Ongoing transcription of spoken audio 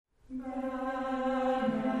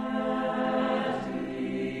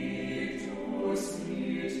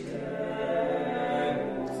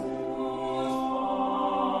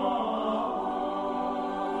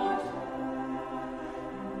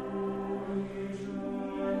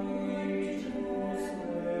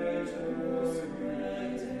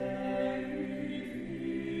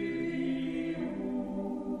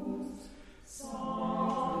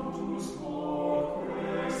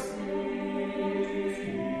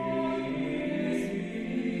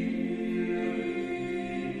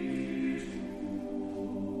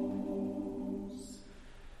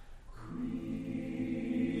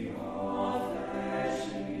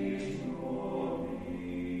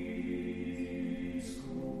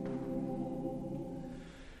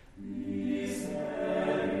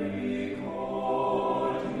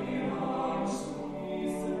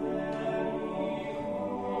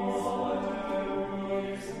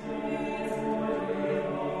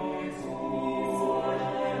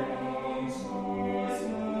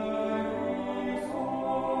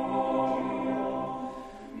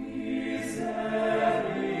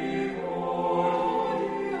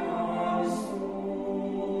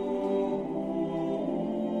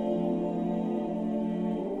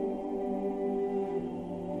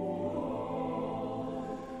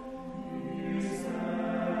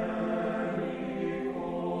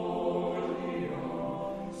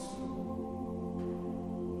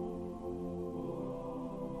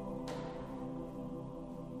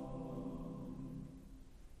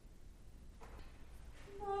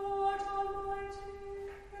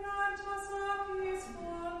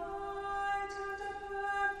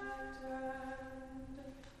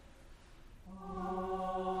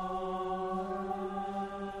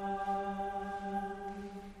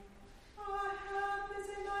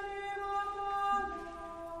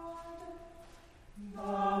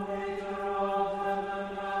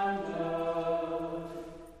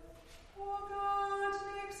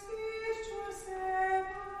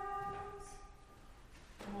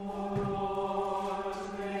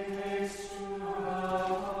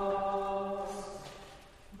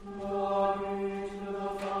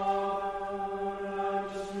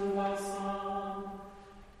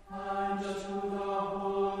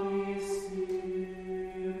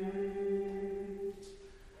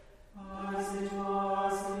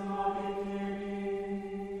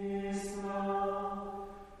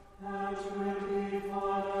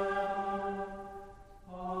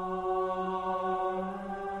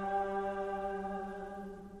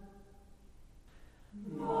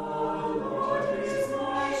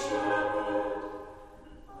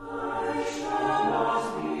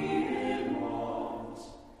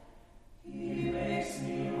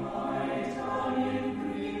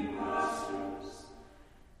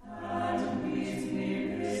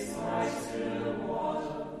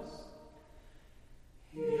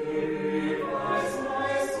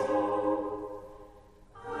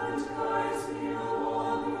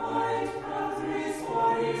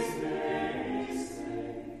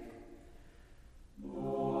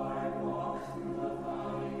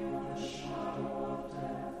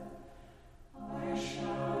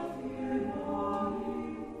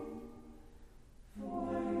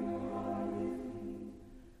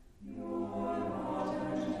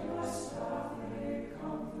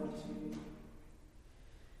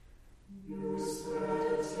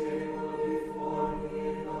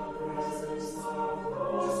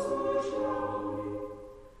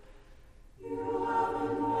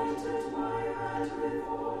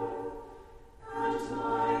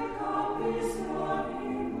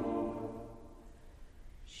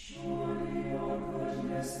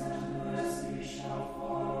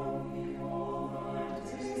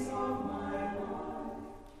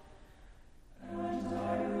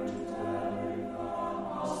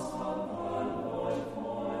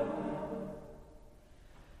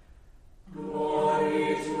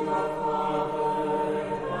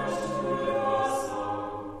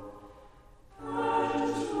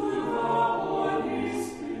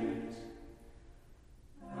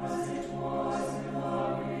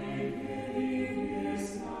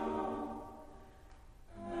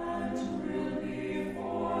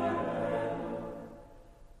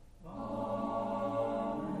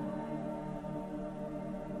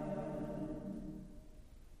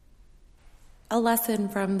A lesson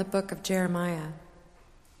from the book of Jeremiah.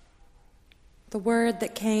 The word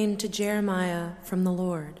that came to Jeremiah from the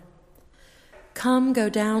Lord. Come, go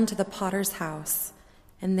down to the potter's house,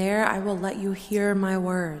 and there I will let you hear my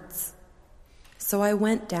words. So I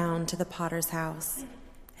went down to the potter's house,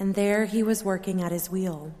 and there he was working at his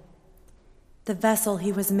wheel. The vessel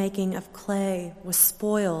he was making of clay was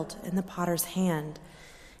spoiled in the potter's hand,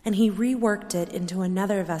 and he reworked it into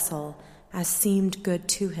another vessel as seemed good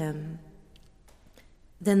to him.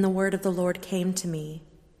 Then the word of the Lord came to me.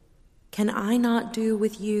 Can I not do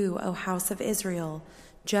with you, O house of Israel,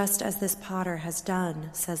 just as this potter has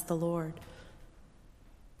done, says the Lord?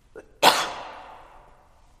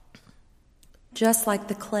 Just like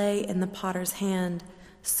the clay in the potter's hand,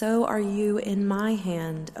 so are you in my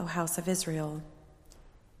hand, O house of Israel.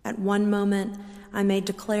 At one moment I may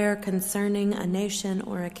declare concerning a nation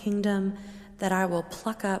or a kingdom that I will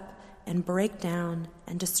pluck up and break down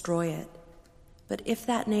and destroy it. But if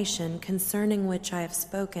that nation concerning which I have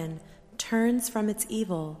spoken turns from its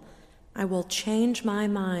evil, I will change my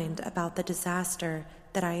mind about the disaster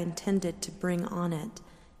that I intended to bring on it.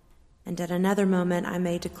 And at another moment I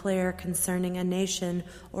may declare concerning a nation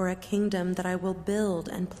or a kingdom that I will build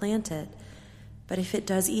and plant it. But if it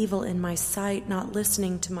does evil in my sight, not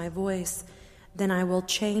listening to my voice, then I will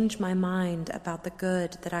change my mind about the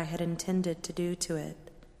good that I had intended to do to it.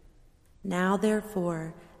 Now,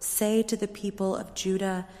 therefore, say to the people of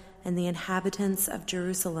Judah and the inhabitants of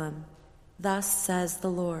Jerusalem, thus says the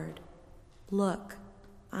Lord, look,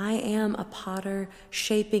 I am a potter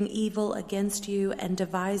shaping evil against you and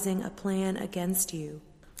devising a plan against you.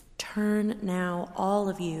 Turn now, all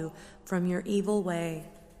of you, from your evil way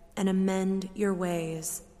and amend your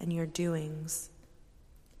ways and your doings.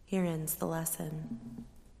 Here ends the lesson.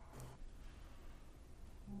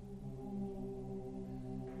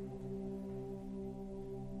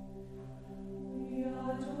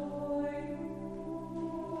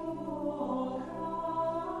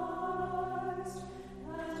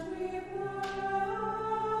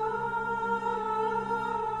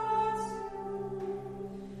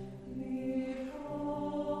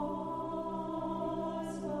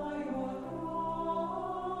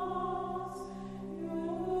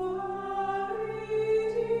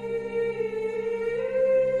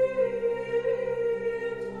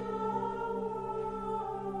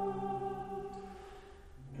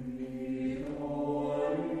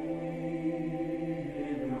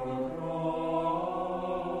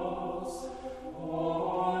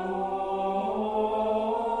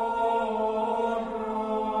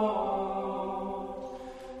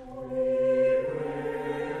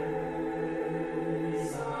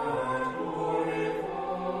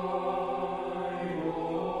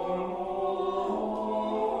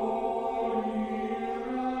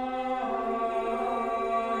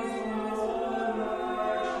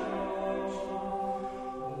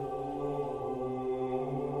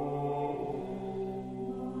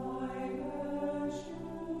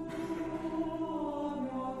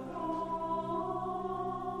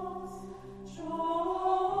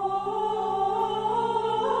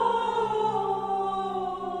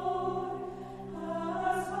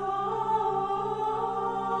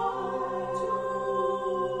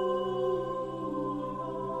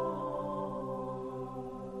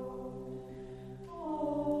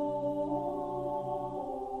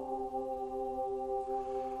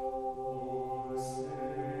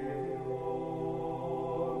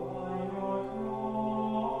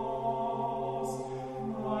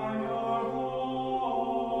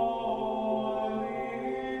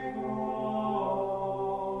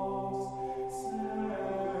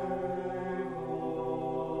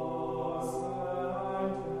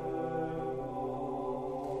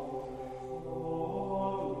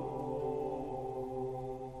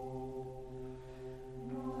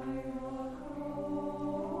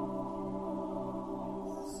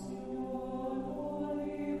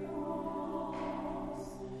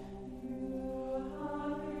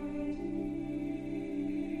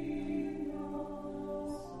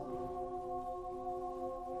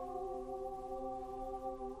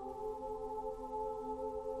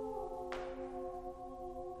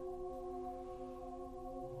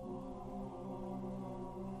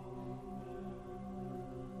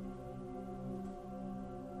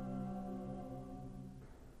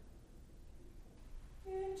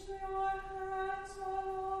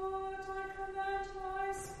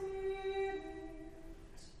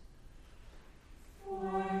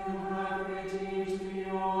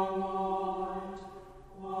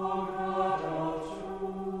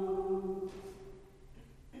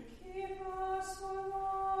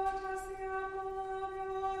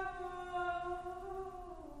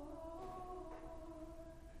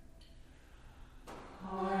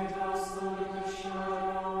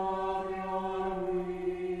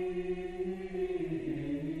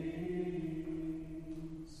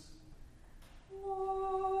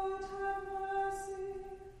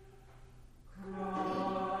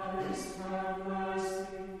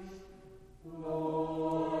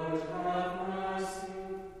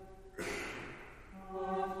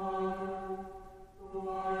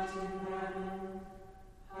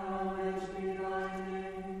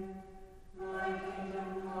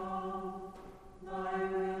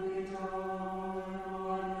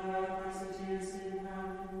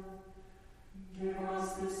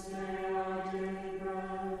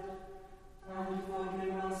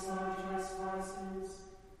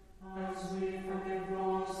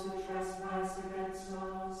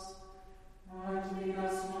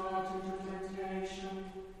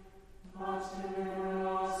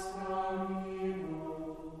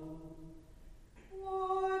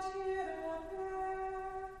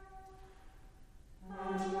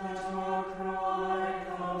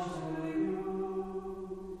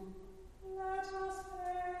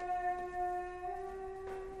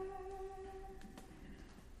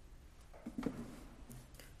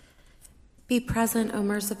 Be present, O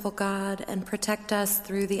merciful God, and protect us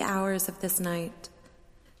through the hours of this night,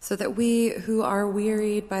 so that we who are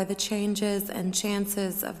wearied by the changes and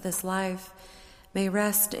chances of this life may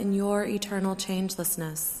rest in your eternal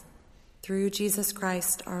changelessness. Through Jesus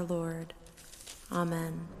Christ our Lord.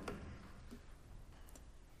 Amen.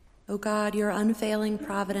 O God, your unfailing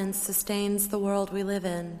providence sustains the world we live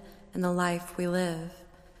in and the life we live.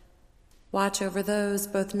 Watch over those,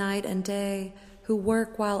 both night and day, who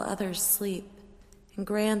work while others sleep, and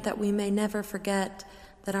grant that we may never forget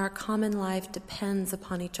that our common life depends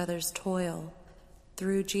upon each other's toil.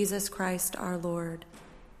 Through Jesus Christ our Lord.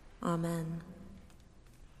 Amen.